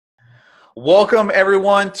Welcome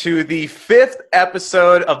everyone to the 5th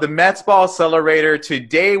episode of the MedSpa Accelerator.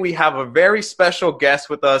 Today we have a very special guest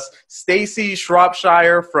with us, Stacy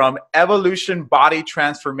Shropshire from Evolution Body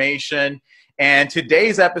Transformation. And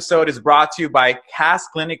today's episode is brought to you by CAS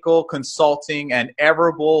Clinical Consulting and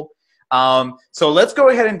Everable. So let's go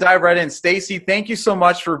ahead and dive right in. Stacy, thank you so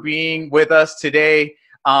much for being with us today.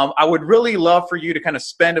 I would really love for you to kind of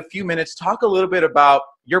spend a few minutes, talk a little bit about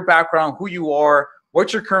your background, who you are,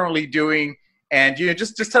 what you're currently doing, and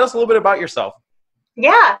just tell us a little bit about yourself.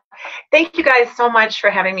 Yeah, thank you guys so much for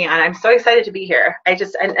having me on. I'm so excited to be here. I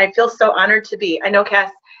feel so honored to be. I know Cass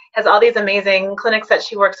has all these amazing clinics that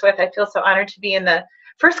she works with. I feel so honored to be in the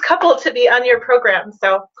first couple to be on your program.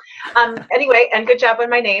 So anyway, and good job on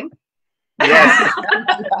my name. Yes.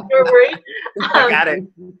 You're worried. I got it.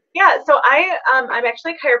 Yeah, so I'm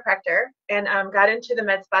actually a chiropractor and got into the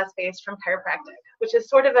med spa space from chiropractic, which is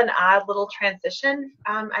sort of an odd little transition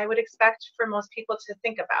I would expect for most people to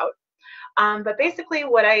think about. But basically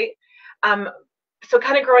so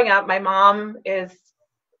kind of growing up, my mom did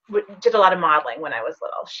a lot of modeling when I was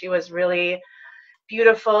little. She was really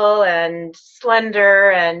beautiful and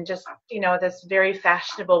slender and just, this very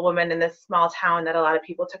fashionable woman in this small town that a lot of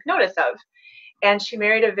people took notice of. And she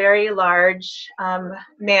married a very large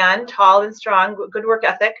man, tall and strong, good work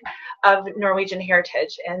ethic, of Norwegian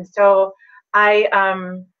heritage. And so I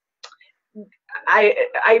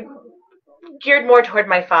geared more toward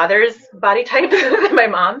my father's body type than my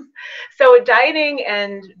mom's. So dieting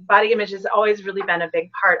and body image has always really been a big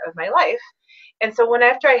part of my life. And so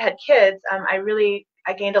after I had kids,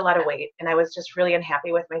 I gained a lot of weight and I was just really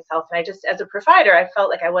unhappy with myself. And as a provider, I felt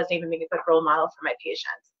like I wasn't even being a good role model for my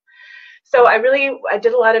patients. So I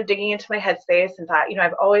did a lot of digging into my headspace and thought,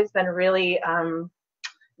 I've always been really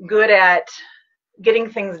good at getting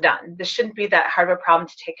things done. This shouldn't be that hard of a problem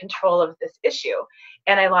to take control of this issue.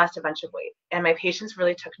 And I lost a bunch of weight and my patients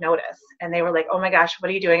really took notice and they were like, oh my gosh, what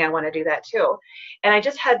are you doing? I want to do that too. And I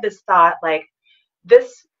just had this thought like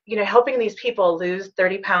this, helping these people lose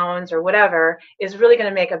 30 pounds or whatever is really going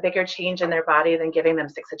to make a bigger change in their body than giving them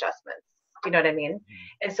 6 adjustments. Do you know what I mean?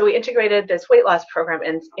 And so we integrated this weight loss program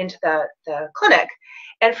into the clinic.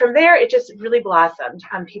 And from there, it just really blossomed.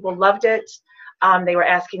 People loved it. They were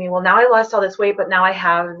asking me, well, now I lost all this weight, but now I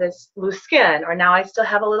have this loose skin, or now I still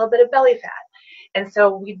have a little bit of belly fat. And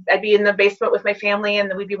so I'd be in the basement with my family, and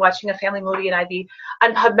then we'd be watching a family movie, and I'd be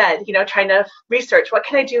on PubMed, trying to research, what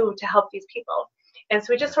can I do to help these people? And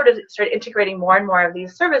so we just sort of started integrating more and more of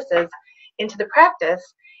these services into the practice.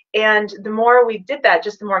 And the more we did that,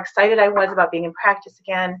 just the more excited I was about being in practice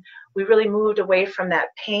again. We really moved away from that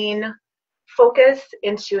pain focus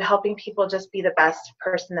into helping people just be the best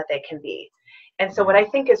person that they can be. And so what I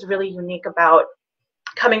think is really unique about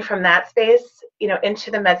coming from that space,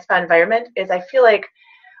 into the med spa environment is I feel like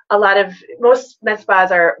most med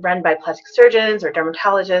spas are run by plastic surgeons or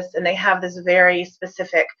dermatologists, and they have this very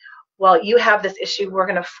specific, well, you have this issue, we're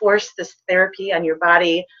going to force this therapy on your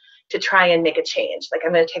body to try and make a change. Like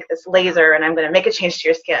I'm going to take this laser and I'm going to make a change to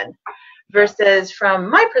your skin. Versus from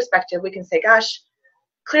my perspective, we can say, gosh,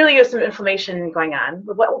 clearly you have some inflammation going on.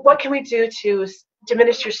 What can we do to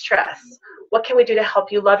diminish your stress? What can we do to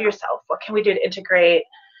help you love yourself? What can we do to integrate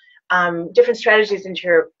different strategies into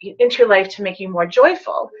your life to make you more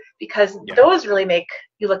joyful? Because those really make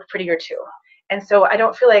you look prettier too. And so I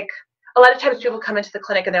don't feel like a lot of times people come into the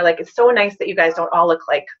clinic and they're like, it's so nice that you guys don't all look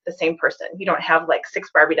like the same person. You don't have like 6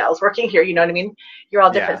 Barbie dolls working here. You know what I mean? You're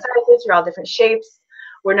all different sizes. You're all different shapes.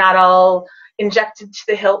 We're not all injected to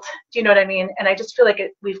the hilt. Do you know what I mean? And I just feel like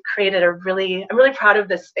we've created I'm really proud of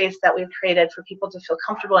this space that we've created for people to feel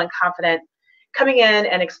comfortable and confident coming in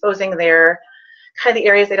and exposing their kind of the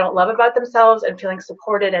areas they don't love about themselves and feeling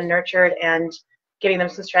supported and nurtured and giving them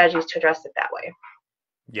some strategies to address it that way.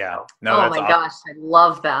 Yeah. No, oh my gosh, I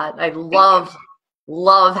love that. I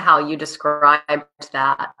love how you described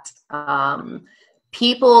that.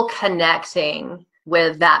 People connecting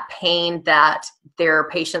with that pain that their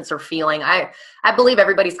patients are feeling. I believe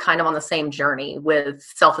everybody's kind of on the same journey with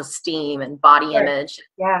self-esteem and body image.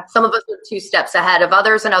 Yeah. Some of us are 2 steps ahead of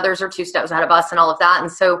others and others are 2 steps ahead of us and all of that. And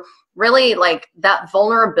so really like that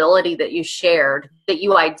vulnerability that you shared, that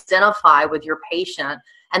you identify with your patient,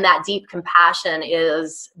 and that deep compassion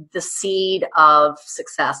is the seed of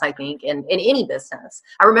success, I think, in any business.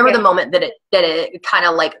 I remember the moment that it kind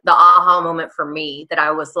of like the aha moment for me, that I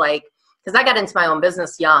was like, because I got into my own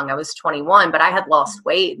business young. I was 21, but I had lost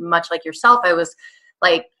weight, much like yourself. I was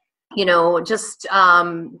like, just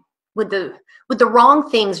with the wrong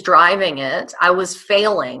things driving it, I was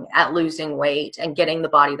failing at losing weight and getting the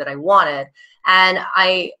body that I wanted. And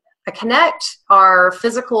I connect our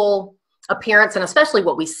physical appearance and especially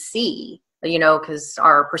what we see, you know, because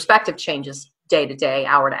our perspective changes day to day,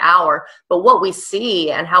 hour to hour. But what we see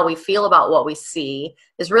and how we feel about what we see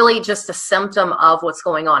is really just a symptom of what's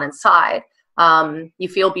going on inside. You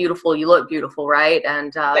feel beautiful, you look beautiful, right? And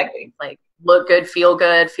Exactly. like look good, look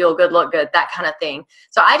good, that kind of thing.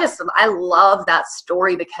 So I love that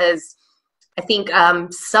story because I think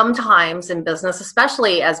sometimes in business,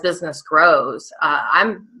 especially as business grows,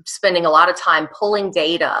 I'm spending a lot of time pulling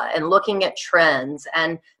data and looking at trends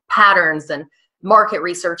and patterns and market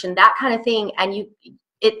research and that kind of thing. And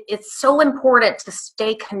it's so important to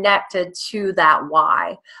stay connected to that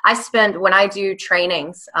why. When I do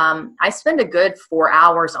trainings, I spend a good 4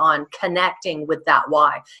 hours on connecting with that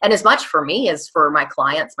why. And as much for me as for my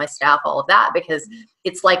clients, my staff, all of that, because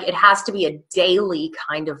it's like, it has to be a daily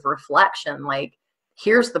kind of reflection. Like,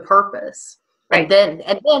 here's the purpose. Right.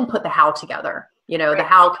 And then put the how together. You know, the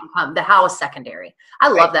how can come, the how is secondary. I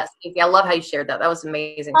love that, Stacy. I love how you shared that. That was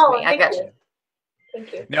amazing to me. I got you.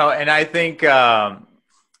 Thank you. No, and I think,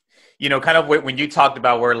 you know, kind of when you talked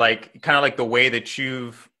about where like, kind of like the way that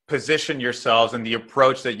you've positioned yourselves and the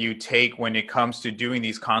approach that you take when it comes to doing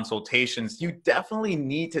these consultations, you definitely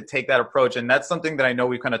need to take that approach. And that's something that I know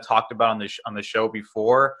we've kind of talked about on the show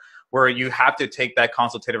before, where you have to take that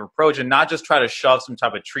consultative approach and not just try to shove some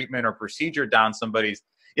type of treatment or procedure down somebody's,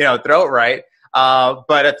 you know, throat, right?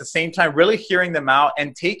 But at the same time, really hearing them out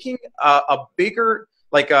and taking a bigger,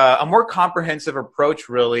 like a more comprehensive approach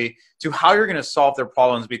really to how you're going to solve their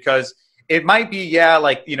problems, because it might be, yeah,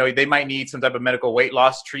 like, you know, they might need some type of medical weight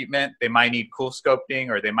loss treatment. They might need cool sculpting,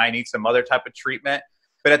 or they might need some other type of treatment.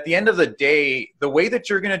 But at the end of the day, the way that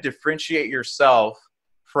you're going to differentiate yourself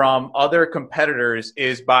from other competitors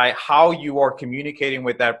is by how you are communicating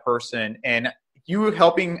with that person and you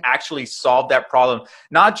helping actually solve that problem,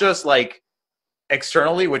 not just like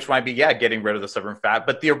externally, which might be, yeah, getting rid of the stubborn fat,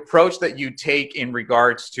 but the approach that you take in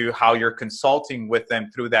regards to how you're consulting with them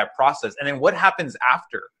through that process. And then what happens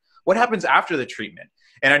after? What happens after the treatment?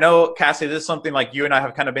 And I know, Cassie, this is something like you and I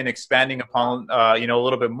have kind of been expanding upon, you know, a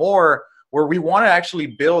little bit more, where we want to actually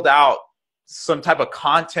build out some type of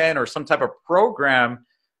content or some type of program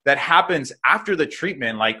that happens after the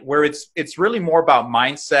treatment, like where it's really more about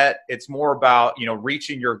mindset. It's more about, you know,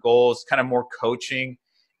 reaching your goals, kind of more coaching.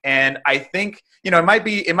 And I think, you know, it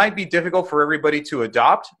might be difficult for everybody to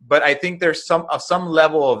adopt, but I think there's some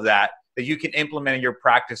level of that you can implement in your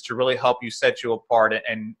practice to really help you set you apart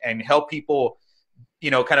and help people,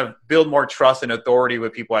 you know, kind of build more trust and authority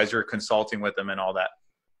with people as you're consulting with them and all that.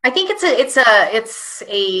 I think it's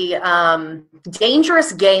a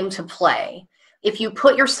dangerous game to play if you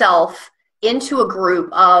put yourself into a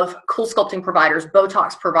group of cool sculpting providers,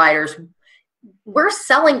 Botox providers. We're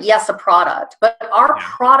selling, yes, a product, but our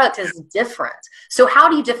product is different. So how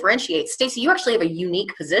do you differentiate? Stacy, you actually have a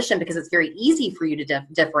unique position because it's very easy for you to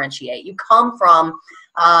differentiate. You come from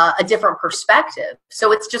a different perspective.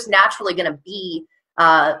 So it's just naturally going to be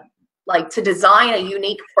like to design a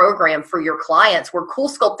unique program for your clients where cool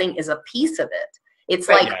sculpting is a piece of it. It's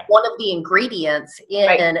one of the ingredients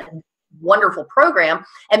in a wonderful program,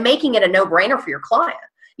 and making it a no-brainer for your client.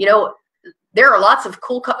 You know, there are lots of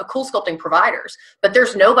cool sculpting providers, but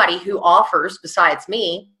there's nobody who offers, besides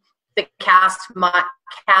me, the cast,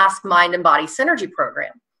 mind, and body synergy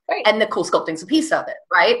program. Right. And the cool sculpting is a piece of it,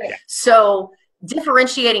 right? Yeah. So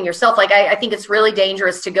differentiating yourself, like I think it's really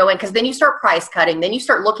dangerous to go in, because then you start price cutting, then you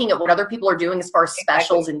start looking at what other people are doing as far as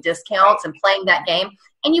specials and discounts and playing that game.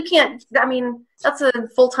 And you can't, I mean, that's a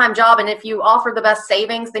full-time job. And if you offer the best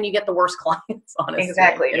savings, then you get the worst clients, honestly.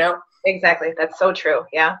 Exactly. You know? Exactly. That's so true.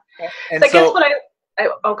 Yeah. And so I guess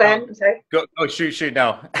what go ahead. I'm sorry. Go. Oh, shoot.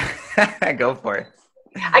 No, go for it.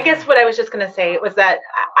 I guess what I was just going to say was that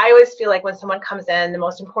I always feel like when someone comes in, the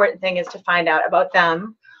most important thing is to find out about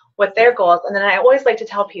them, what their goals. And then I always like to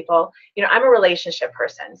tell people, you know, I'm a relationship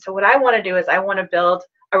person. So what I want to do is I want to build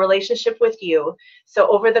a relationship with you. So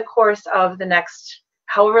over the course of the next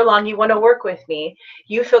however long you want to work with me,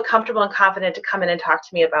 you feel comfortable and confident to come in and talk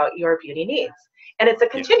to me about your beauty needs. And it's a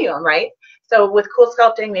continuum, right? So with cool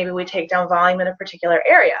sculpting, maybe we take down volume in a particular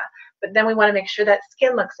area, but then we want to make sure that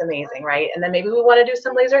skin looks amazing, right? And then maybe we want to do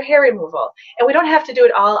some laser hair removal. And we don't have to do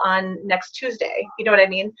it all on next Tuesday. You know what I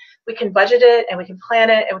mean? We can budget it and we can plan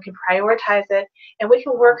it and we can prioritize it. And we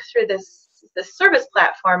can work through this service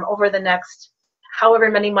platform over the next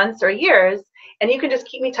however many months or years. And you can just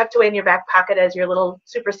keep me tucked away in your back pocket as your little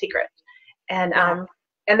super secret. And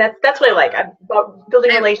that's what I like. I'm about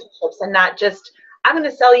building relationships and not just, I'm going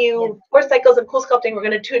to sell you 4 cycles of cool sculpting. We're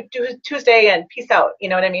going to do Tuesday and peace out. You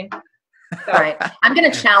know what I mean? All right. I'm going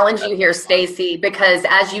to challenge you here, Stacy, because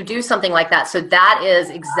as you do something like that, so that is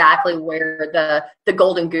exactly where the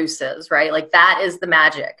golden goose is, right? Like that is the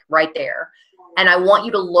magic right there. And I want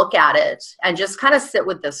you to look at it and just kind of sit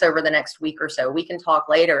with this over the next week or so. We can talk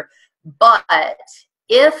later. But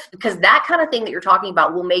because that kind of thing that you're talking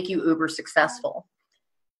about will make you uber successful.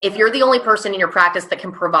 If you're the only person in your practice that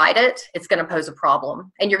can provide it, it's going to pose a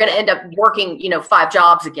problem. And you're going to end up working, 5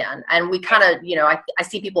 jobs again. And we kind of, I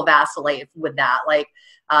see people vacillate with that. Like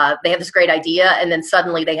they have this great idea and then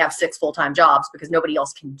suddenly they have 6 full-time jobs because nobody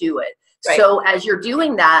else can do it. Right. So as you're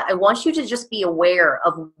doing that, I want you to just be aware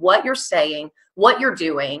of what you're saying, what you're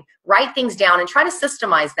doing, write things down and try to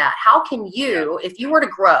systemize that. How can you, if you were to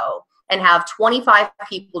grow and have 25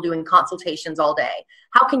 people doing consultations all day,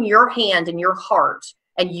 how can your hand and your heart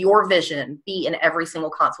and your vision be in every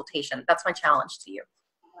single consultation? That's my challenge to you.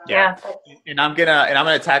 Yeah. And I'm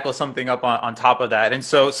gonna tackle something up on top of that. And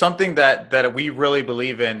so something that we really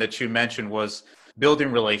believe in that you mentioned was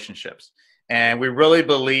building relationships. And we really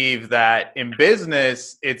believe that in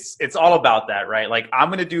business, it's all about that, right? Like I'm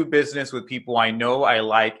going to do business with people I know, I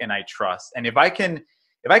like, and I trust. And if I can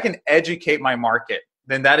educate my market,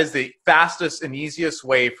 then that is the fastest and easiest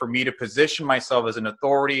way for me to position myself as an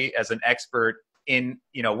authority, as an expert in,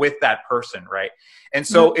 with that person, right? And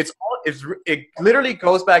so it literally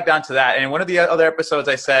goes back down to that. And in one of the other episodes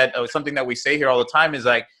I said, something that we say here all the time is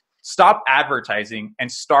like, stop advertising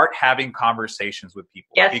and start having conversations with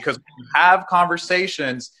people. Yes. Because when you have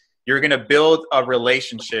conversations, you're going to build a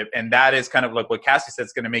relationship. And that is kind of like what Cassie said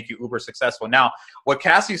is going to make you uber successful. Now, what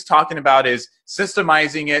Cassie's talking about is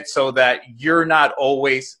systemizing it so that you're not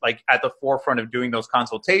always like at the forefront of doing those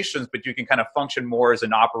consultations, but you can kind of function more as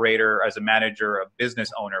an operator, as a manager, a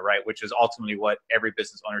business owner, right? Which is ultimately what every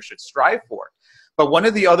business owner should strive for. But one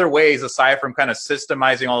of the other ways, aside from kind of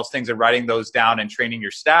systemizing all those things and writing those down and training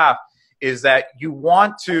your staff, is that you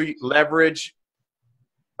want to leverage.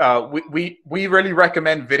 We really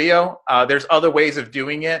recommend video. There's other ways of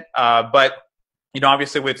doing it, but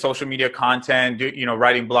obviously with social media content,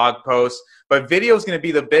 writing blog posts. But video is going to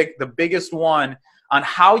be the biggest one on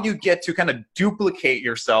how you get to kind of duplicate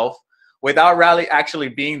yourself without really actually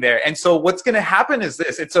being there. And so what's going to happen is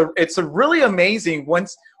this. It's a really amazing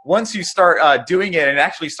once you start doing it and it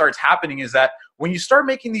actually starts happening, is that when you start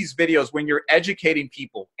making these videos, when you're educating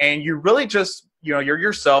people and you really just, you're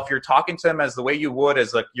yourself, you're talking to them as the way you would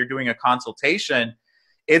as like you're doing a consultation,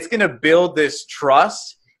 it's going to build this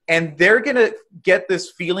trust and they're going to get this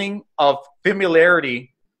feeling of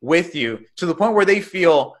familiarity with you to the point where they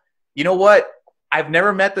feel, you know what, I've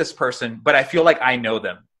never met this person, but I feel like I know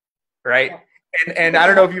them, right? And I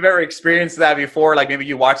don't know if you've ever experienced that before. Like maybe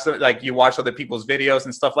you watch other people's videos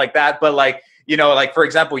and stuff like that. But like, like for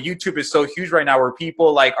example, YouTube is so huge right now where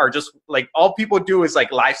people like are just like, all people do is like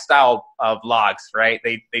lifestyle vlogs, right?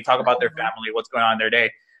 They talk about their family, what's going on in their day.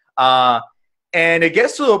 And it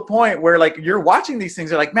gets to a point where like you're watching these things,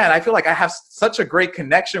 you're like, man, I feel like I have such a great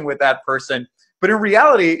connection with that person. But in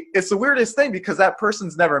reality, it's the weirdest thing because that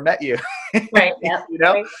person's never met you. Right. Yeah.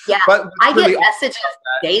 Right? Yeah. But I get messages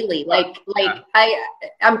daily.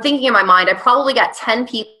 I'm thinking in my mind, I probably got 10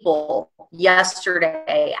 people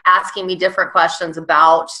yesterday asking me different questions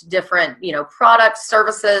about different, products,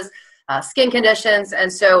 services, skin conditions.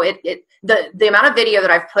 And so the amount of video that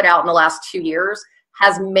I've put out in the last 2 years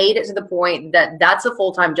has made it to the point that that's a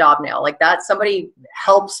full-time job now. Like that, somebody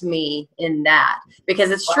helps me in that because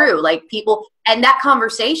it's true. Like people, and that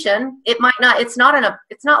conversation, it's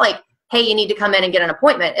not like, hey, you need to come in and get an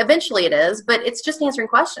appointment. Eventually it is, but it's just answering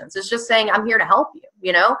questions. It's just saying, I'm here to help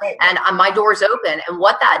you, right. And my door's open. And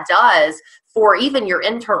what that does for even your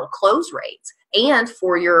internal close rates and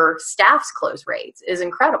for your staff's close rates is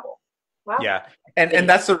incredible. Wow. Yeah. And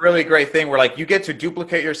that's a really great thing where like you get to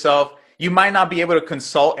duplicate yourself. You might not be able to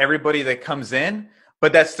consult everybody that comes in,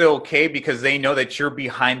 but that's still okay because they know that you're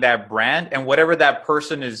behind that brand and whatever that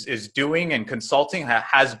person is doing and consulting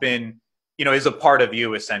has been, is a part of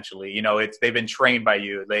you essentially. They've been trained by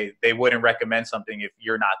you. They wouldn't recommend something if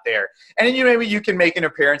you're not there. And then maybe you can make an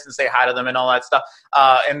appearance and say hi to them and all that stuff.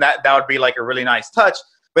 And that would be like a really nice touch.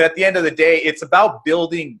 But at the end of the day, it's about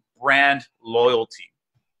building brand loyalty.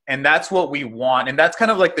 And that's what we want. And that's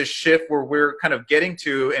kind of like the shift where we're kind of getting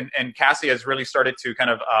to, and Cassie has really started to kind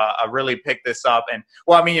of really pick this up. And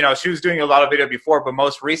well, I mean, she was doing a lot of video before, but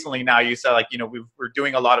most recently now you said like, we're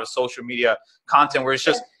doing a lot of social media content where it's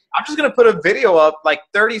just, I'm just going to put a video up like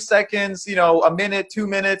 30 seconds, a minute, 2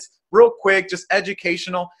 minutes, real quick, just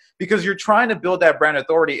educational, because you're trying to build that brand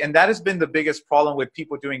authority. And that has been the biggest problem with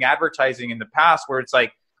people doing advertising in the past where it's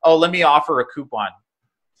like, oh, let me offer a coupon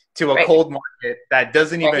to a cold market that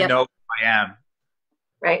doesn't even know who I am.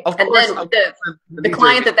 Right. Of And course, then the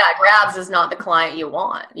client that grabs is not the client you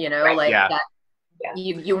want, you know, Right. like Yeah. that. Yeah.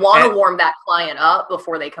 You want to warm that client up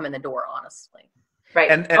before they come in the door, honestly.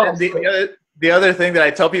 Right. And the other thing that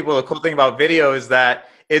I tell people, the cool thing about video is that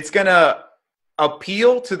it's going to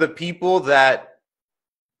appeal to the people that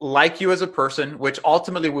like you as a person, which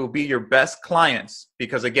ultimately will be your best clients.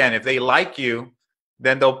 Because again, if they like you,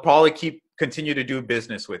 then they'll probably continue to do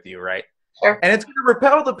business with you, right? Sure. And it's going to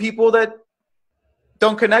repel the people that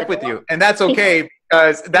don't connect with you. And that's okay,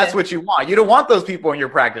 because that's what you want. You don't want those people in your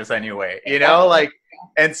practice anyway, you know, like,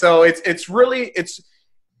 and so it's really,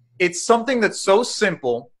 it's something that's so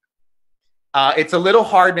simple. It's a little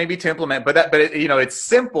hard maybe to implement, but it's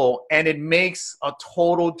simple and it makes a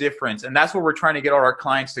total difference. And that's what we're trying to get all our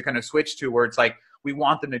clients to kind of switch to, where it's like, we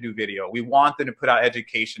want them to do video. We want them to put out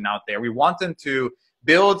education out there. We want them to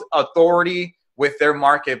build authority with their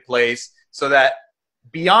marketplace, so that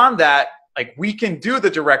beyond that, like, we can do the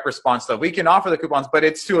direct response stuff. We can offer the coupons, but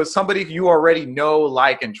it's to somebody who you already know,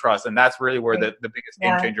 like, and trust. And that's really where the biggest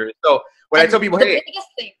game changer is. So when I tell people, hey, biggest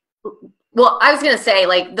thing, well, I was going to say,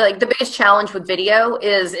 like, the biggest challenge with video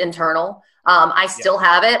is internal. I still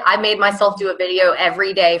have it. I made myself do a video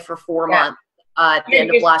every day for 4 months at the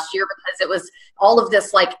end of last year, because it was all of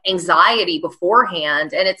this like anxiety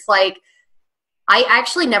beforehand. And it's like, I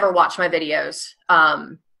actually never watch my videos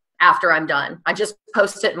after I'm done. I just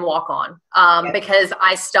post it and walk on, because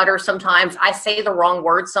I stutter sometimes. I say the wrong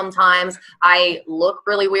words sometimes. I look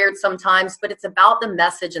really weird sometimes, but it's about the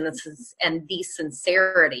message and the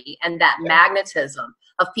sincerity and that magnetism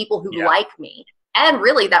of people who like me, and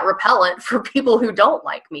really that repellent for people who don't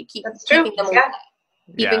like me. Keeping them away.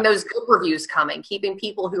 Keeping those good reviews coming, keeping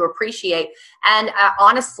people who appreciate. And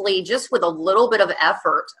honestly, just with a little bit of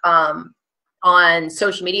effort on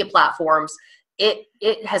social media platforms,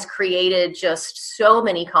 it has created just so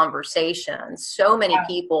many conversations, so many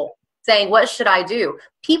people saying, what should I do?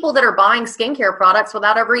 People that are buying skincare products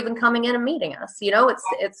without ever even coming in and meeting us. You know,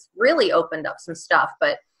 it's really opened up some stuff,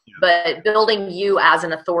 but building you as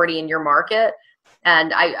an authority in your market.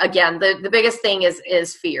 And again, the biggest thing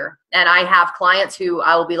is fear. And I have clients who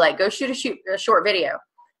I will be like, go shoot a short video.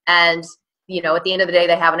 And, you know, at the end of the day,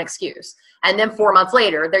 they have an excuse. And then 4 months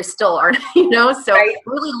later, they still aren't, you know, so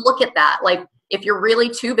really look at that. Like, if you're really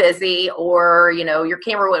too busy, or, you know, your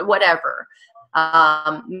camera, whatever,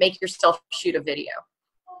 make yourself shoot a video.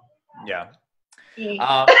 Yeah. It's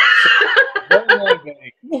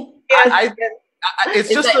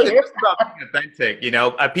just about being authentic, you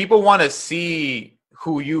know. People want to see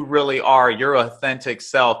who you really are, your authentic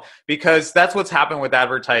self, because that's what's happened with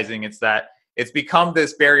advertising. It's that it's become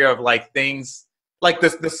this barrier of like things like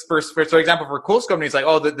this for example, for Cool Company, it's like,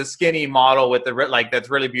 oh, the skinny model with the, like,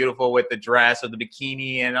 that's really beautiful with the dress or the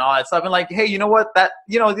bikini and all that stuff. And like, hey, you know what, that,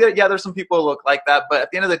 you know, yeah, there's some people who look like that, but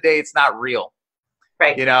at the end of the day, it's not real.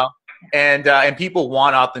 Right. You know? And people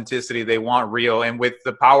want authenticity. They want real. And with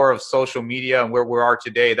the power of social media and where we are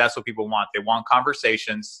today, that's what people want. They want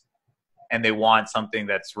conversations, and they want something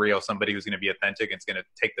that's real, somebody who's going to be authentic and it's going to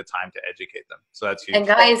take the time to educate them. So that's huge. And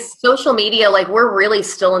guys, social media, like, we're really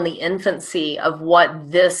still in the infancy of what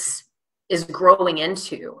this is growing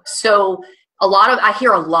into. So I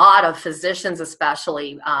hear a lot of physicians,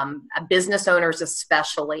 especially business owners,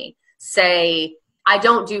 especially, say, I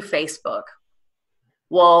don't do Facebook.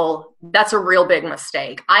 Well, that's a real big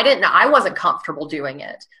mistake. I wasn't comfortable doing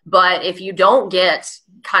it. But if you don't get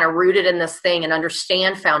kind of rooted in this thing and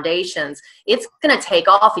understand foundations, it's going to take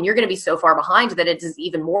off, and you're going to be so far behind that it is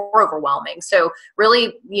even more overwhelming. So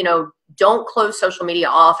really, you know, don't close social media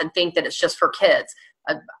off and think that it's just for kids.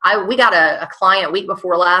 We got a client week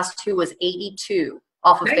before last who was 82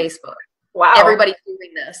 off of Facebook. Wow. Everybody's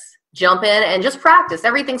doing this. Jump in and just practice.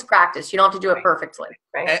 Everything's practice. You don't have to do it perfectly.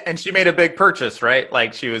 Right. And she made a big purchase, right?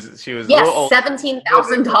 Like she was yes,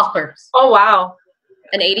 $17,000. Oh wow.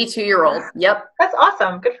 An 82-year-old. Yep. That's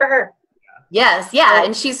awesome. Good for her. Yes, yeah,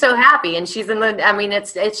 and she's so happy, and she's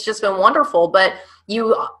it's just been wonderful. But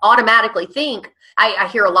you automatically think, I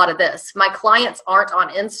hear a lot of this. My clients aren't on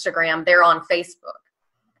Instagram; they're on Facebook.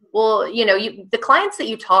 Well, you know, the clients that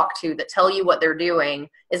you talk to that tell you what they're doing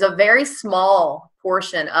is a very small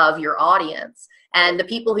portion of your audience. And the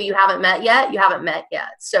people who you haven't met yet, you haven't met yet.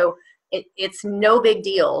 So it's no big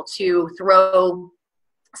deal to throw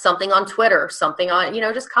something on Twitter, something on, you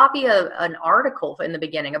know, just copy an article in the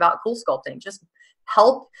beginning about cool sculpting. Just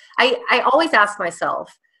help. I always ask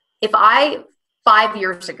myself, if 5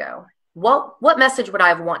 years ago, what message would I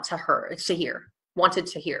have wanted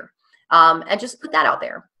to hear? And just put that out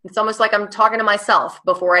there. It's almost like I'm talking to myself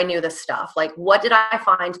before I knew this stuff. Like, what did I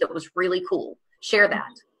find that was really cool? Share that.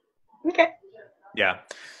 Okay. Yeah.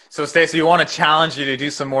 So Stacy, we want to challenge you to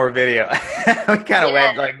do some more video. We kind of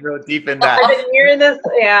went like real deep in that. I've been hearing this.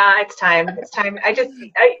 Yeah, it's time. It's time. I'm just,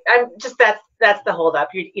 that's the holdup.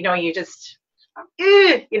 You just,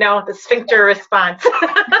 the sphincter response.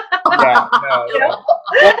 Yeah,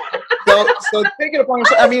 no. So taking a point,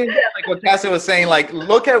 I mean, like what Cassie was saying, like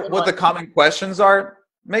look at what the common questions are.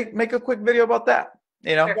 Make a quick video about that.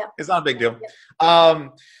 It's not a big deal.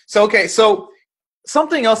 So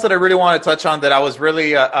something else that I really want to touch on that I was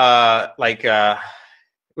really was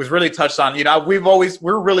really touched on.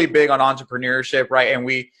 We're really big on entrepreneurship, right?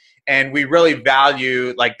 And we really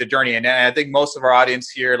value like the journey. And I think most of our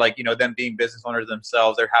audience here, like, them being business owners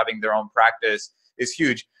themselves, they're having their own practice is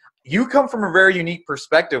huge. You come from a very unique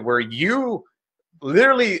perspective where you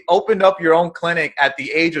literally opened up your own clinic at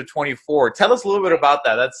the age of 24. Tell us a little bit about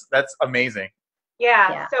that. That's amazing.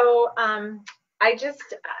 Yeah. So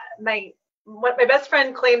what my best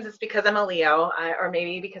friend claims is because I'm a Leo, or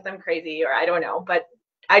maybe because I'm crazy, or I don't know. But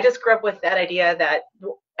I just grew up with that idea that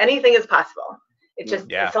anything is possible. It just,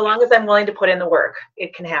 so long as I'm willing to put in the work,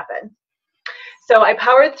 it can happen. So I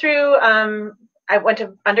powered through, I went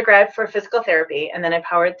to undergrad for physical therapy, and then I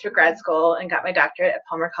powered through grad school and got my doctorate at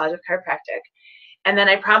Palmer College of Chiropractic. And then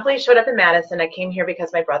I promptly showed up in Madison. I came here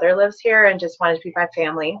because my brother lives here and just wanted to be my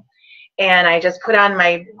family. And I just put on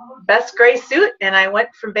my best gray suit and I went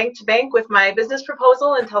from bank to bank with my business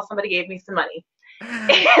proposal until somebody gave me some money.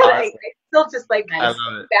 And I still just like back,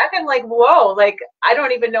 I'm like, whoa, like I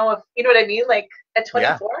don't even know if, you know what I mean? Like at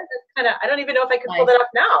 24, that's kind of, I don't even know if I could pull that off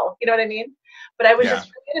now. You know what I mean? But I was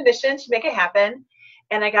just really on a mission to make it happen.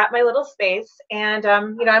 And I got my little space, and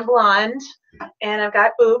I'm blonde and I've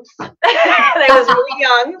got boobs and I was really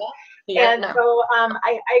young. So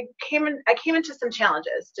I came into some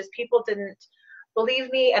challenges. Just people didn't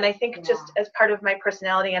believe me, and I think just as part of my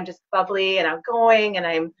personality, I'm just bubbly and outgoing, and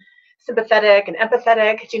I'm sympathetic and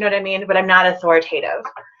empathetic. Do you know what I mean? But I'm not authoritative.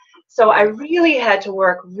 So I really had to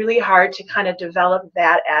work really hard to kind of develop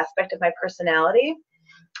that aspect of my personality,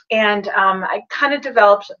 and I kind of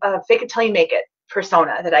developed a fake it till you make it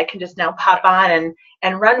persona that I can just now pop on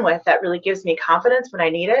and run with. That really gives me confidence when I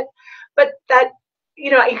need it. But that,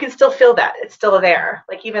 you can still feel that it's still there.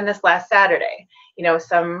 Like even this last Saturday,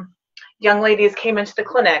 some young ladies came into the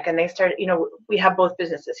clinic and they started, we have both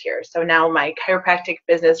businesses here. So now my chiropractic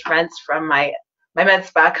business rents from my med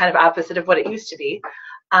spa, kind of opposite of what it used to be.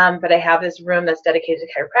 But I have this room that's dedicated to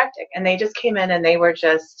chiropractic, and they just came in and they were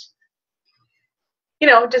just,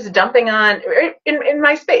 just dumping on in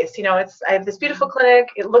my space. I have this beautiful clinic.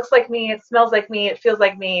 It looks like me. It smells like me. It feels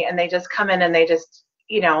like me. And they just come in and they just,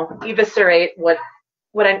 eviscerate what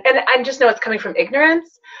and I just know it's coming from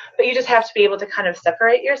ignorance, but you just have to be able to kind of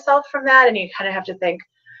separate yourself from that. And you kind of have to think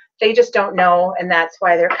they just don't know. And that's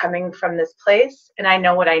why they're coming from this place. And I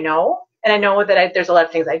know what I know. And I know that there's a lot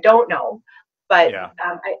of things I don't know, but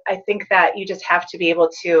I think that you just have to be able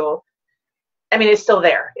to, it's still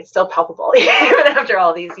there. It's still palpable even after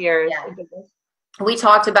all these years. Yeah. We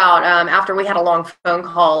talked about, after we had a long phone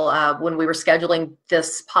call when we were scheduling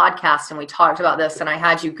this podcast, and we talked about this, and I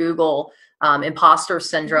had you Google impostor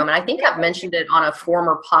syndrome. And I think I've mentioned it on a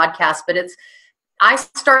former podcast, but I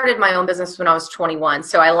started my own business when I was 21.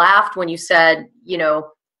 So I laughed when you said,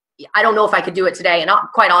 I don't know if I could do it today. And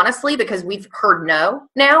not quite honestly, because we've heard no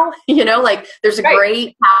now, like there's a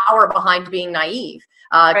great power behind being naive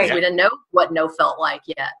because we didn't know what no felt like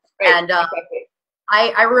yet. And exactly.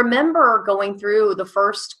 I remember going through the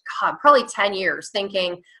first probably 10 years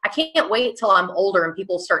thinking, I can't wait till I'm older and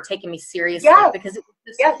people start taking me seriously, because it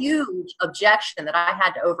was this huge objection that I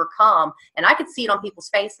had to overcome, and I could see it on people's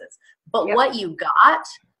faces. But what you got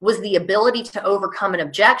was the ability to overcome an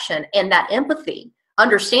objection and that empathy,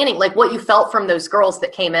 understanding like what you felt from those girls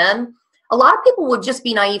that came in. A lot of people would just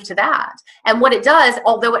be naive to that. And what it does,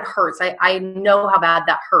 although it hurts, I know how bad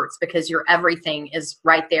that hurts because your everything is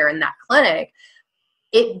right there in that clinic.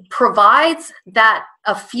 It provides that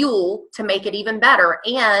a fuel to make it even better,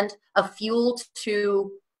 and a fuel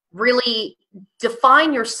to really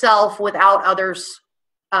define yourself without others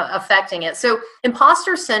affecting it. So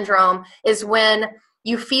imposter syndrome is when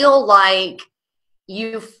you feel like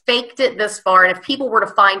you faked it this far, and if people were to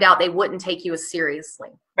find out, they wouldn't take you as seriously.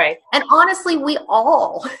 Right. And honestly, we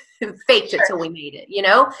all faked it till we made it.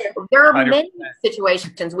 There are 100%. Many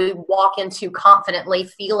situations we walk into confidently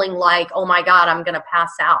feeling like, oh my God, I'm going to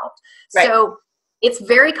pass out. Right. So it's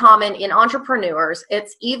very common in entrepreneurs.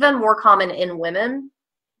 It's even more common in women.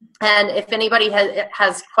 And if anybody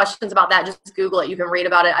has questions about that, just Google it. You can read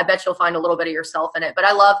about it. I bet you'll find a little bit of yourself in it. But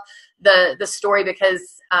I love the story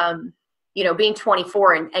because being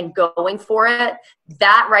 24 and going for it,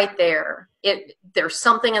 that right there, there's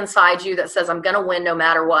something inside you that says, I'm going to win no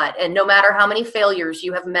matter what. And no matter how many failures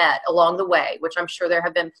you have met along the way, which I'm sure there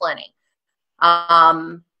have been plenty,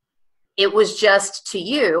 it was just, to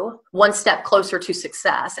you, one step closer to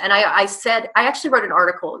success. And I actually wrote an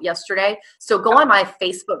article yesterday. So go on my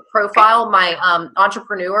Facebook profile, my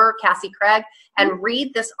entrepreneur, Cassie Craig, and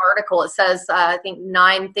read this article. It says, I think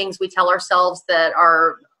 9 things we tell ourselves that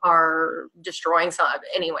are destroying some.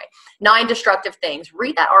 Anyway, 9 destructive things.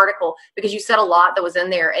 Read that article, because you said a lot that was in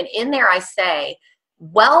there. And in there I say,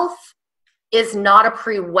 wealth is not a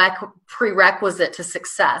prerequisite to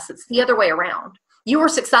success. It's the other way around. You were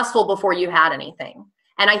successful before you had anything.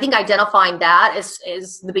 And I think identifying that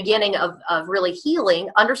is the beginning of really healing,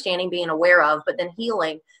 understanding, being aware of, but then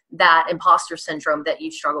healing that imposter syndrome that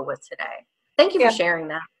you struggle with today. Thank you for sharing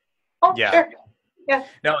that. Oh, yeah. Sure. Yeah.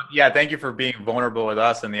 No, yeah. Thank you for being vulnerable with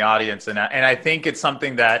us and the audience. And I think it's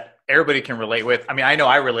something that everybody can relate with. I mean, I know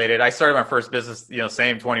I related. I started my first business,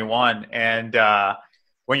 same 21. And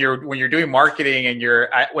when you're doing marketing and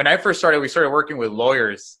when I first started, we started working with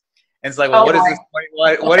lawyers. And it's like, well, what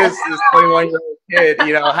is this 21-year-old kid,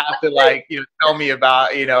 have to tell me about,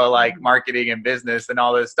 marketing and business and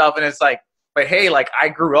all this stuff. And it's like, but hey, I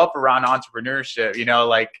grew up around entrepreneurship,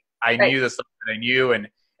 I knew the stuff that I knew. And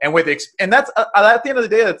that's at the end of the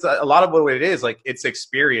day, that's a lot of what it is. It's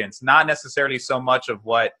experience, not necessarily so much of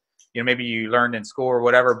what, maybe you learned in school or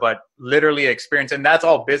whatever, but literally experience. And that's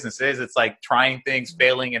all business is. It's like trying things,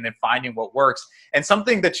 failing, and then finding what works. And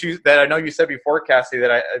something that I know you said before, Cassie, that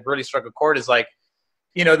I really struck a chord is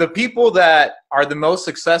the people that are the most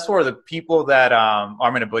successful are the people that, I'm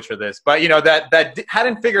going to butcher this, but that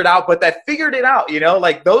hadn't figured out, but that figured it out,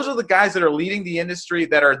 those are the guys that are leading the industry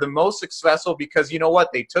that are the most successful, because you know what?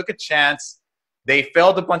 They took a chance, they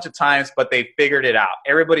failed a bunch of times, but they figured it out.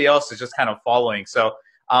 Everybody else is just kind of following. So,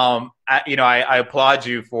 I applaud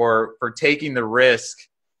you for taking the risk,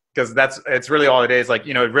 because it's really all it is. It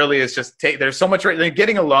really is just there's so much,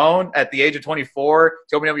 getting a loan at the age of 24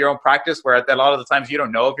 to open up your own practice, where a lot of the times you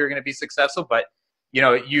don't know if you're going to be successful, but you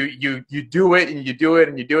do it and you do it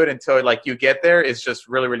and you do it until you get there is just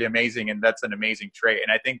really, really amazing. And that's an amazing trait.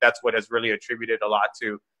 And I think that's what has really attributed a lot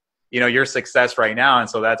to, your success right now. And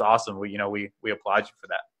so that's awesome. We applaud you for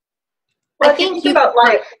that. Well, I think about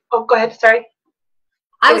life. Oh, go ahead. Sorry.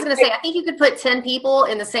 I was going to say, I think you could put 10 people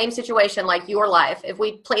in the same situation like your life. If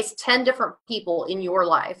we placed 10 different people in your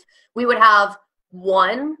life, we would have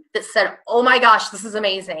one that said, oh my gosh, this is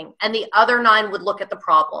amazing. And the other 9 would look at the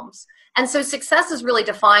problems. And so success is really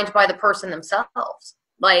defined by the person themselves.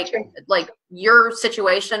 Your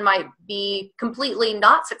situation might be completely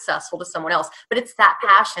not successful to someone else, but it's that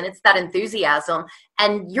passion, it's that enthusiasm,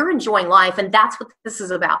 and you're enjoying life. And that's what this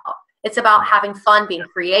is about. It's about having fun, being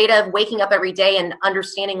creative, waking up every day and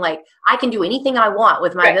understanding I can do anything I want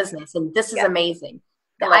with my business. And this is amazing.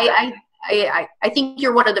 I think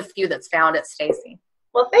you're one of the few that's found it, Stacy.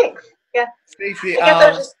 Well, thanks. Yeah. Stacy, I guess I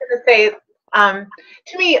was just going to say,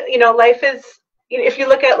 to me, life is, if you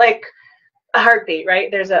look at a heartbeat, right?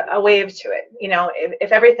 There's a wave to it.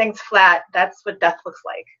 If everything's flat, that's what death looks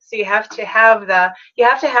like. So you have to have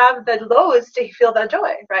the lows to feel the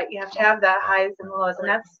joy, right? You have to have the highs and lows, and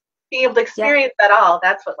that's being able to experience that all.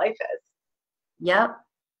 That's what life is. Yep.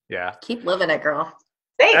 Yeah. Keep living it, girl.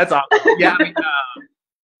 Thanks. That's awesome. Yeah.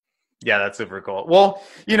 Yeah, that's super cool. Well,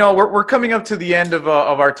 we're coming up to the end of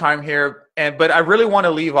our time here, but I really want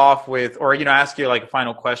to leave off with, or ask you a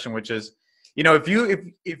final question, which is,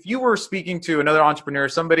 if you were speaking to another entrepreneur,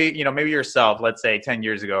 somebody, maybe yourself, let's say 10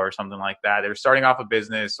 years ago or something like that, they're starting off a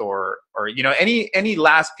business or any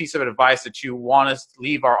last piece of advice that you want us to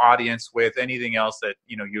leave our audience with, anything else that,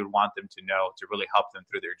 you'd want them to know to really help them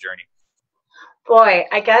through their journey? Boy,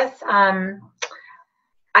 I guess,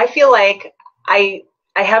 I feel like I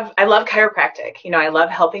love chiropractic. I love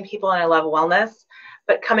helping people and I love wellness,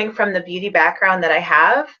 but coming from the beauty background that I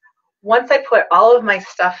have, once I put all of my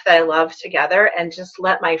stuff that I love together and just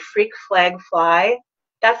let my freak flag fly,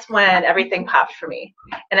 that's when everything popped for me.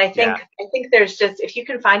 And I think there's just, if you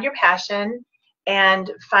can find your passion and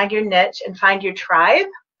find your niche and find your tribe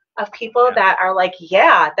of people that are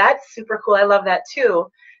that's super cool. I love that too.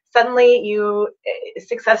 Suddenly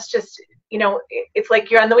success just, it's like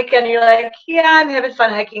you're on the weekend and you're like, yeah, I'm having fun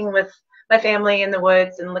hiking with my family in the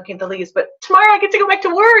woods and looking at the leaves, but tomorrow I get to go back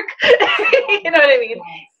to work. You know what I mean?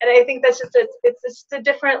 And I think that's just, it's just a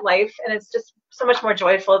different life, and it's just so much more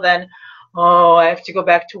joyful than, oh, I have to go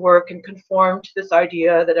back to work and conform to this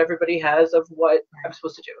idea that everybody has of what I'm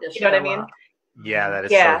supposed to do. You know what I mean? Yeah, that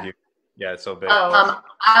is so huge. Yeah, it's so big.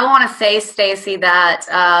 I want to say, Stacy, that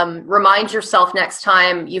remind yourself next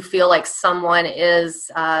time you feel like someone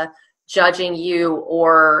is judging you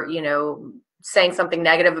or, you know, saying something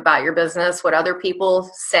negative about your business, what other people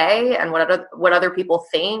say and what other people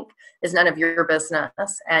think is none of your business.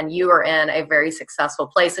 And you are in a very successful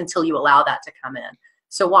place until you allow that to come in.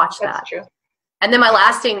 So watch that. That's true. And then my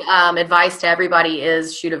lasting advice to everybody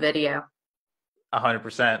is shoot a video.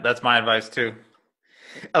 100%. That's my advice too.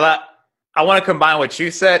 I want to combine what you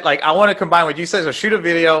said. Like, I want to combine what you said. So shoot a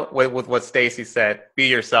video with what Stacy said. Be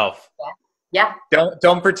yourself. Yeah.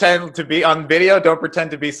 Don't pretend to be on video. Don't pretend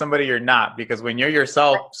to be somebody you're not, because when you're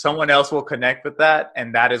yourself, someone else will connect with that.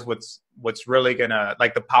 And that is what's really gonna,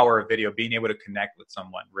 like, the power of video, being able to connect with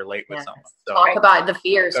someone, relate with someone. So, talk about the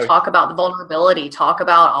fears, talk about the vulnerability, talk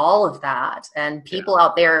about all of that. And people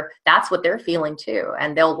out there, that's what they're feeling too.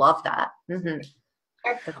 And they'll love that. Mm-hmm.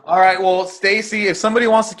 All right. Well, Stacy, if somebody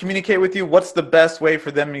wants to communicate with you, what's the best way for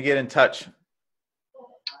them to get in touch?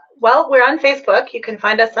 Well, we're on Facebook. You can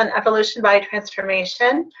find us on Evolution by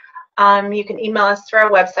Transformation. You can email us through our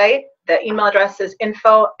website. The email address is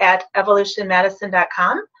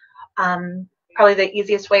info@evolutionmadison.com. Probably the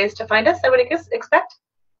easiest ways to find us, I would expect.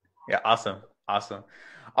 Yeah, awesome.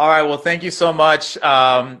 All right. Well, thank you so much.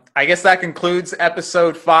 I guess that concludes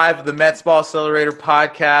episode 5 of the medspa Accelerator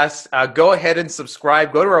podcast. Go ahead and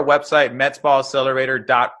subscribe. Go to our website,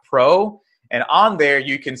 medspaaccelerator.pro. And on there,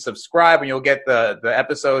 you can subscribe and you'll get the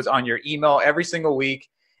episodes on your email every single week.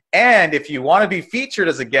 And if you want to be featured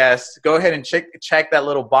as a guest, go ahead and check that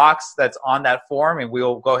little box that's on that form, and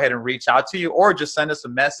we'll go ahead and reach out to you, or just send us a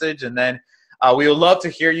message. And then we would love to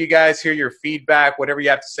hear you guys, hear your feedback, whatever you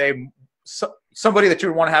have to say. Somebody that you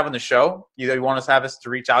would want to have on the show, either you want us to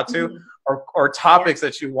reach out to, or topics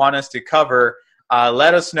that you want us to cover.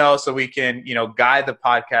 Let us know so we can, guide the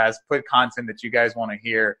podcast, put content that you guys want to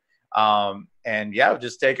hear. And yeah, we'll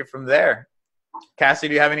just take it from there. Cassie,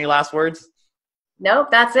 do you have any last words? Nope,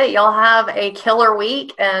 that's it. Y'all have a killer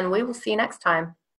week, and we will see you next time.